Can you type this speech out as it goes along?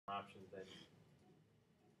options than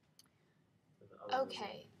the other.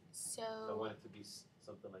 Okay, So I so want it to be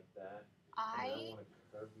something like that. And then I want to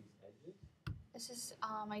curve these edges. this is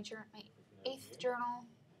my If you have 8th here. journal,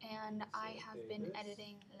 and I So, have okay, been this-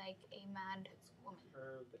 editing like a mad woman.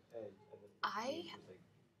 Curve the edge, and then the I page is, like,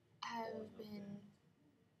 have falling up been, there.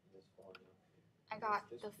 And this falling up here. I got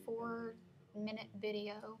This the would be kind of 4-minute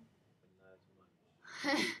video but not as much.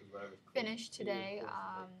 'Cause whatever's close finished to you, today. of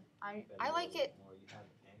course, like, I like it. more. You have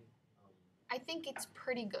I think it's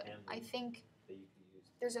pretty good. I think that you can use.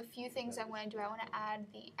 there's a few things I want to do. I want to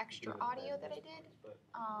add the extra audio that I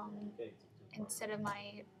did instead of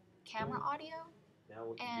my camera audio,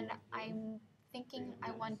 and I'm thinking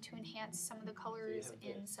I want to enhance some of the colors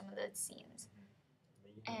in some of the scenes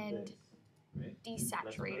and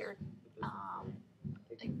desaturate or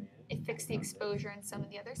it fixed the exposure in some of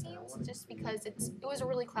the other scenes just because it was a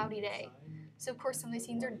really cloudy day. So of course some of the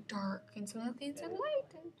scenes are dark and some of the scenes are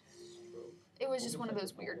light, and it was just one of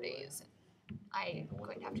those weird days. I'm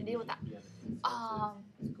going to have to deal with that.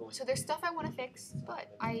 So there's stuff I want to fix,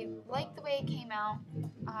 but I like the way it came out.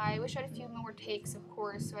 I wish I had a few more takes, of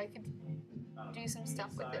course, so I could do some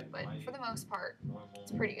stuff with it, but for the most part,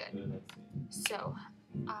 it's pretty good. So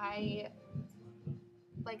I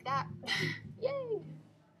like that. Yay!